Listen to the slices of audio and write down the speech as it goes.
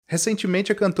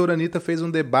Recentemente, a cantora Anitta fez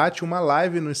um debate, uma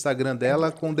live no Instagram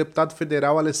dela com o deputado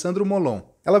federal Alessandro Molon.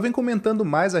 Ela vem comentando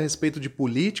mais a respeito de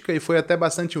política e foi até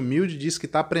bastante humilde, disse que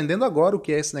está aprendendo agora o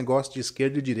que é esse negócio de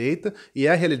esquerda e direita, e é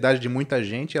a realidade de muita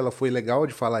gente, ela foi legal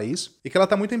de falar isso, e que ela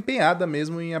está muito empenhada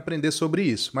mesmo em aprender sobre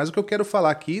isso. Mas o que eu quero falar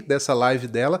aqui, dessa live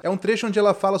dela, é um trecho onde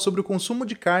ela fala sobre o consumo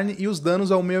de carne e os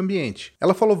danos ao meio ambiente.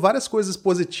 Ela falou várias coisas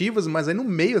positivas, mas aí no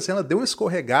meio, assim, ela deu uma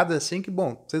escorregada assim que,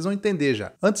 bom, vocês vão entender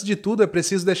já. Antes de tudo, é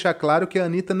preciso deixar claro que a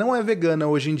Anitta não é vegana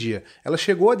hoje em dia. Ela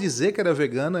chegou a dizer que era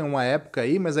vegana em uma época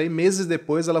aí, mas aí meses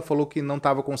depois ela falou que não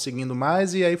estava conseguindo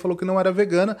mais e aí falou que não era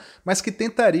vegana, mas que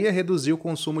tentaria reduzir o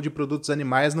consumo de produtos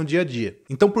animais no dia a dia.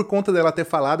 Então, por conta dela ter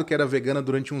falado que era vegana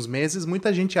durante uns meses,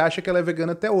 muita gente acha que ela é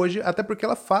vegana até hoje, até porque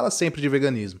ela fala sempre de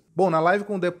veganismo. Bom, na live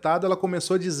com o deputado, ela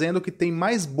começou dizendo que tem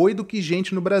mais boi do que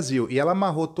gente no Brasil, e ela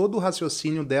amarrou todo o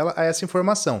raciocínio dela a essa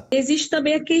informação. Existe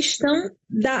também a questão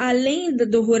além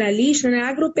do ruralista, né,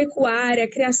 agropecuária,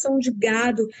 criação de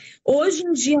gado. Hoje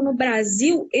em dia no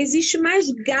Brasil existe mais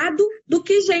gado do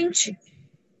que gente.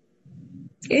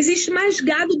 Existe mais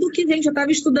gado do que gente. Eu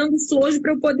estava estudando isso hoje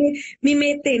para eu poder me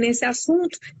meter nesse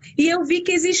assunto e eu vi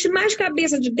que existe mais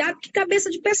cabeça de gado que cabeça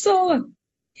de pessoa.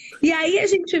 E aí a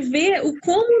gente vê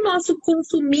como o nosso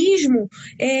consumismo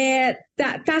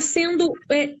tá sendo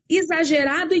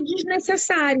exagerado e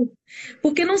desnecessário.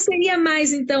 Porque não seria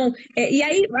mais, então... e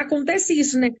aí acontece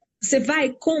isso, né? Você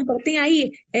vai, compra, tem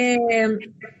aí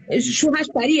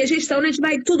churrascaria, restaurante,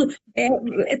 vai tudo.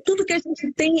 Tudo que a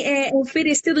gente tem é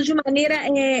oferecido de maneira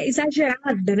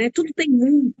exagerada, né? Tudo tem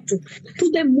muito,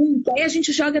 tudo é muito. Aí a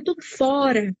gente joga tudo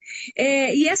fora.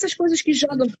 E essas coisas que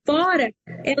jogam fora,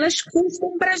 elas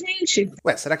custam pra gente.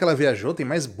 Ué, será que ela viajou? Tem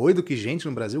mais boi do que gente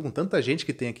no Brasil, com tanta gente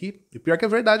que tem aqui? E pior que é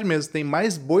verdade mesmo, tem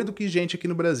mais boi do que gente aqui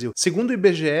no Brasil. Segundo o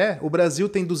IBGE, o Brasil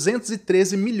tem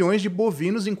 213 milhões de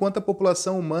bovinos, enquanto a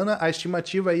população humana, a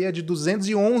estimativa aí é de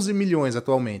 211 milhões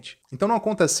atualmente. Então, numa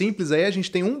conta simples, aí a gente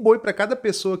tem um boi para cada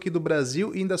pessoa aqui do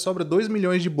Brasil e ainda sobra 2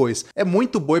 milhões de bois. É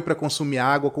muito boi para consumir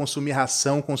água, consumir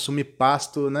ração, consumir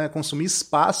pasto, né? Consumir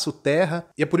espaço, terra.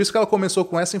 E é por isso que ela começou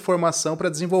com essa informação para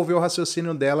desenvolver o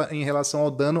raciocínio dela em relação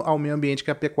ao dano ao meio ambiente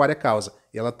que a pecuária causa.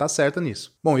 E ela tá certa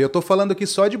nisso. Bom, e eu tô falando aqui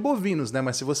só de bovinos, né?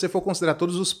 Mas se você for considerar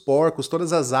todos os porcos,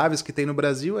 todas as aves que tem no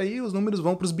Brasil, aí os números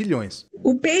vão para os bilhões.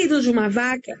 O peido de uma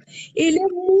vaca, ele é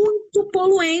muito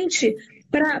poluente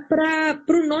para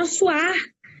o nosso ar.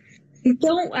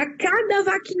 Então, a cada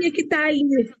vaquinha que está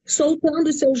ali soltando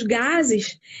os seus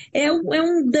gases é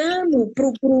um dano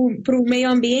para o meio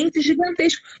ambiente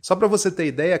gigantesco. Só para você ter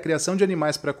ideia, a criação de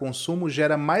animais para consumo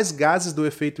gera mais gases do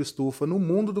efeito estufa no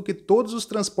mundo do que todos os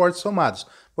transportes somados.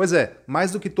 Pois é,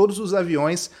 mais do que todos os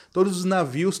aviões, todos os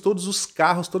navios, todos os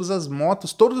carros, todas as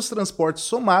motos, todos os transportes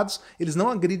somados, eles não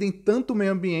agridem tanto o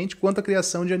meio ambiente quanto a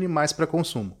criação de animais para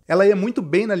consumo. Ela ia muito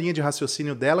bem na linha de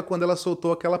raciocínio dela quando ela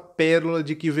soltou aquela pérola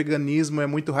de que veganismo é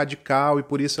muito radical e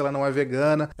por isso ela não é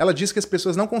vegana. Ela disse que as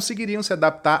pessoas não conseguiriam se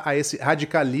adaptar a esse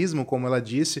radicalismo, como ela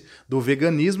disse, do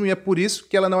veganismo, e é por isso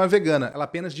que ela não é vegana. Ela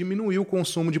apenas diminuiu o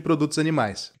consumo de produtos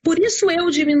animais. Por isso eu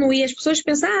diminuí. As pessoas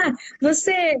pensam,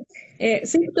 você...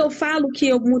 sempre que eu falo que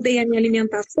eu mudei a minha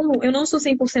alimentação, eu não sou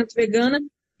 100% vegana,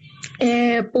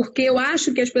 porque eu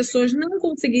acho que as pessoas não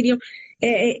conseguiriam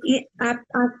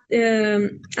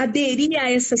aderir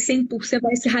a essa 100%,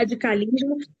 a esse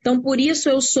radicalismo. Então, por isso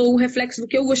eu sou o reflexo do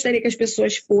que eu gostaria que as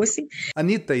pessoas fossem.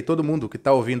 Anitta e todo mundo que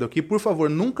está ouvindo aqui, por favor,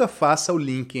 nunca faça o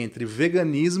link entre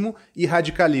veganismo e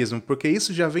radicalismo, porque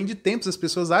isso já vem de tempos. As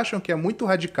pessoas acham que é muito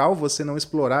radical você não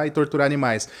explorar e torturar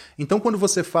animais. Então, quando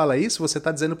você fala isso, você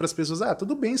está dizendo para as pessoas,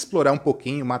 tudo bem explorar um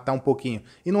pouquinho, matar um pouquinho.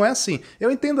 E não é assim.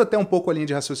 Eu entendo até um pouco a linha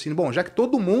de raciocínio. Bom, já que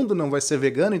todo mundo não vai ser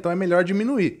vegano, então é melhor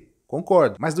diminuir.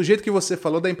 Concordo. Mas do jeito que você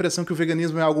falou, dá a impressão que o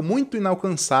veganismo é algo muito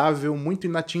inalcançável, muito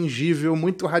inatingível,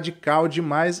 muito radical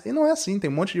demais. E não é assim. Tem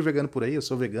um monte de vegano por aí, eu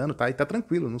sou vegano, tá? E tá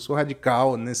tranquilo, não sou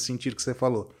radical nesse sentido que você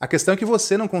falou. A questão é que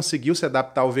você não conseguiu se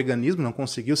adaptar ao veganismo, não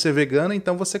conseguiu ser vegano,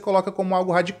 então você coloca como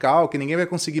algo radical, que ninguém vai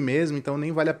conseguir mesmo, então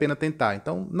nem vale a pena tentar.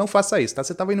 Então não faça isso, tá?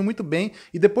 Você tava indo muito bem.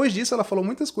 E depois disso ela falou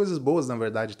muitas coisas boas, na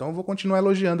verdade. Então eu vou continuar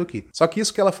elogiando aqui. Só que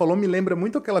isso que ela falou me lembra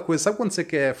muito aquela coisa. Sabe quando você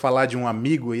quer falar de um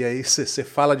amigo e aí você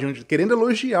fala de querendo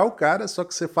elogiar o cara, só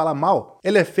que você fala mal?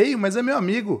 Ele é feio, mas é meu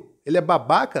amigo. Ele é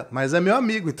babaca, mas é meu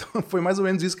amigo. Então foi mais ou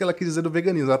menos isso que ela quis dizer do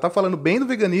veganismo. Ela tá falando bem do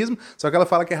veganismo, só que ela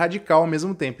fala que é radical ao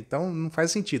mesmo tempo. Então não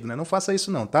faz sentido, né? Não faça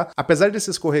isso não, tá? Apesar desse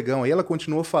escorregão aí, ela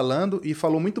continuou falando e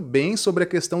falou muito bem sobre a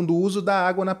questão do uso da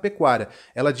água na pecuária.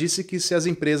 Ela disse que se as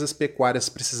empresas pecuárias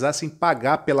precisassem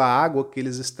pagar pela água que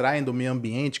eles extraem do meio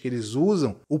ambiente, que eles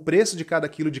usam, o preço de cada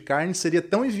quilo de carne seria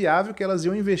tão inviável que elas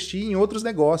iam investir em outros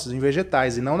negócios, em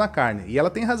vegetais e não na carne. E ela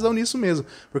tem razão nisso mesmo,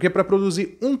 porque para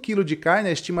produzir 1 quilo de carne,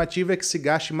 a estimativa é que se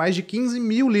gaste mais de 15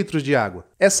 mil litros de água.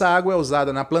 Essa água é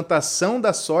usada na plantação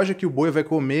da soja que o boi vai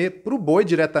comer, para o boi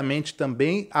diretamente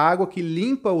também, a água que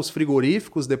limpa os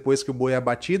frigoríficos depois que o boi é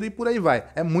abatido e por aí vai.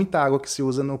 É muita água que se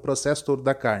usa no processo todo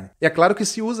da carne. E é claro que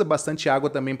se usa bastante água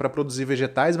também para produzir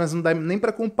vegetais, mas não dá nem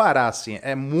para comparar, assim.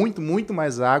 É muito, muito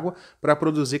mais água para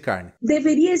produzir carne.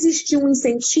 Deveria existir um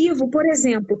incentivo, por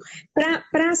exemplo,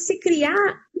 para se criar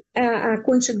a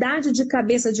quantidade de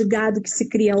cabeça de gado que se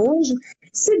cria hoje,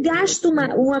 se gasta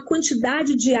uma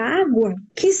quantidade de água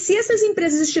que, se essas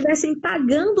empresas estivessem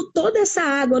pagando toda essa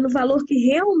água no valor que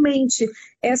realmente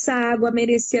essa água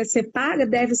merecia ser paga,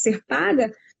 deve ser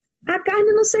paga, a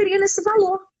carne não seria nesse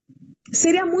valor.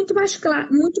 Seria muito mais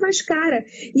cara.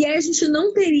 E aí a gente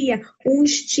não teria um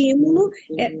estímulo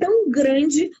tão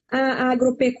grande à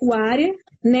agropecuária,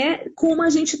 né, como a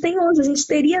gente tem hoje. A gente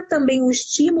teria também um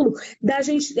estímulo da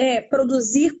gente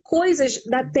produzir coisas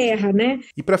da terra, né?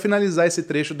 E para finalizar esse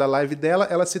trecho da live dela,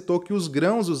 ela citou que os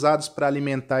grãos usados para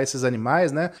alimentar esses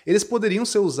animais, né, eles poderiam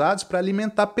ser usados para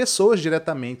alimentar pessoas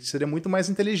diretamente, seria muito mais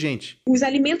inteligente. Os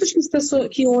alimentos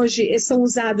que hoje são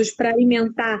usados para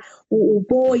alimentar o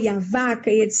boi, a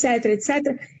vaca e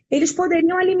etc, eles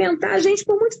poderiam alimentar a gente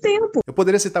por muito tempo. Eu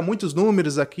poderia citar muitos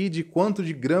números aqui de quanto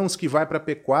de grãos que vai para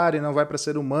pecuária e não vai para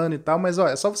ser humano e tal, mas ó,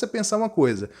 é só você pensar uma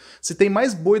coisa. Se tem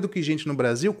mais boi do que gente no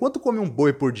Brasil, quanto come um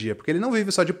boi por dia? Porque ele não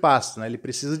vive só de pasto, né? Ele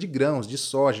precisa de grãos, de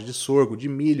soja, de sorgo, de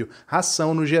milho,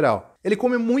 ração no geral. Ele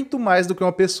come muito mais do que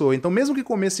uma pessoa. Então, mesmo que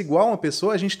comesse igual uma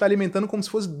pessoa, a gente está alimentando como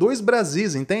se fosse 2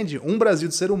 Brasis, entende? Um Brasil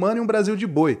de ser humano e um Brasil de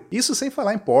boi. Isso sem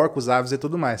falar em porcos, aves e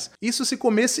tudo mais. Isso se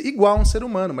comesse igual um ser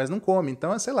humano, mas não come.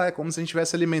 Então, sei lá, é como se a gente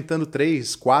estivesse alimentando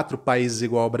 3, 4 países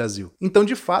igual ao Brasil. Então,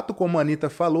 de fato, como a Anitta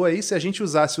falou aí, se a gente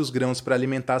usasse os grãos para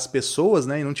alimentar as pessoas,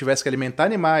 né, e não tivesse que alimentar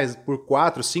animais por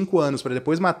 4, 5 anos para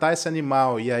depois matar esse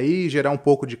animal e aí gerar um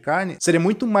pouco de carne, seria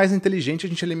muito mais inteligente a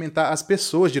gente alimentar as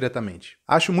pessoas diretamente.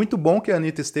 Acho muito bom que a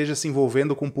Anitta esteja se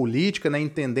envolvendo com política, né,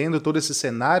 entendendo todo esse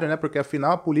cenário, né, porque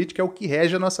afinal a política é o que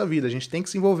rege a nossa vida, a gente tem que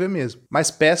se envolver mesmo. Mas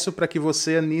peço para que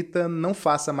você, Anitta, não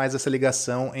faça mais essa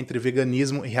ligação entre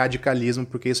veganismo e radicalismo,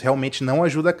 porque isso realmente não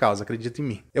ajuda a causa, acredita em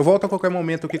mim. Eu volto a qualquer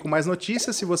momento aqui com mais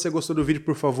notícias. Se você gostou do vídeo,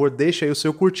 por favor, deixa aí o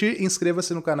seu curtir,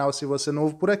 inscreva-se no canal se você é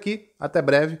novo por aqui. Até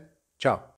breve, tchau!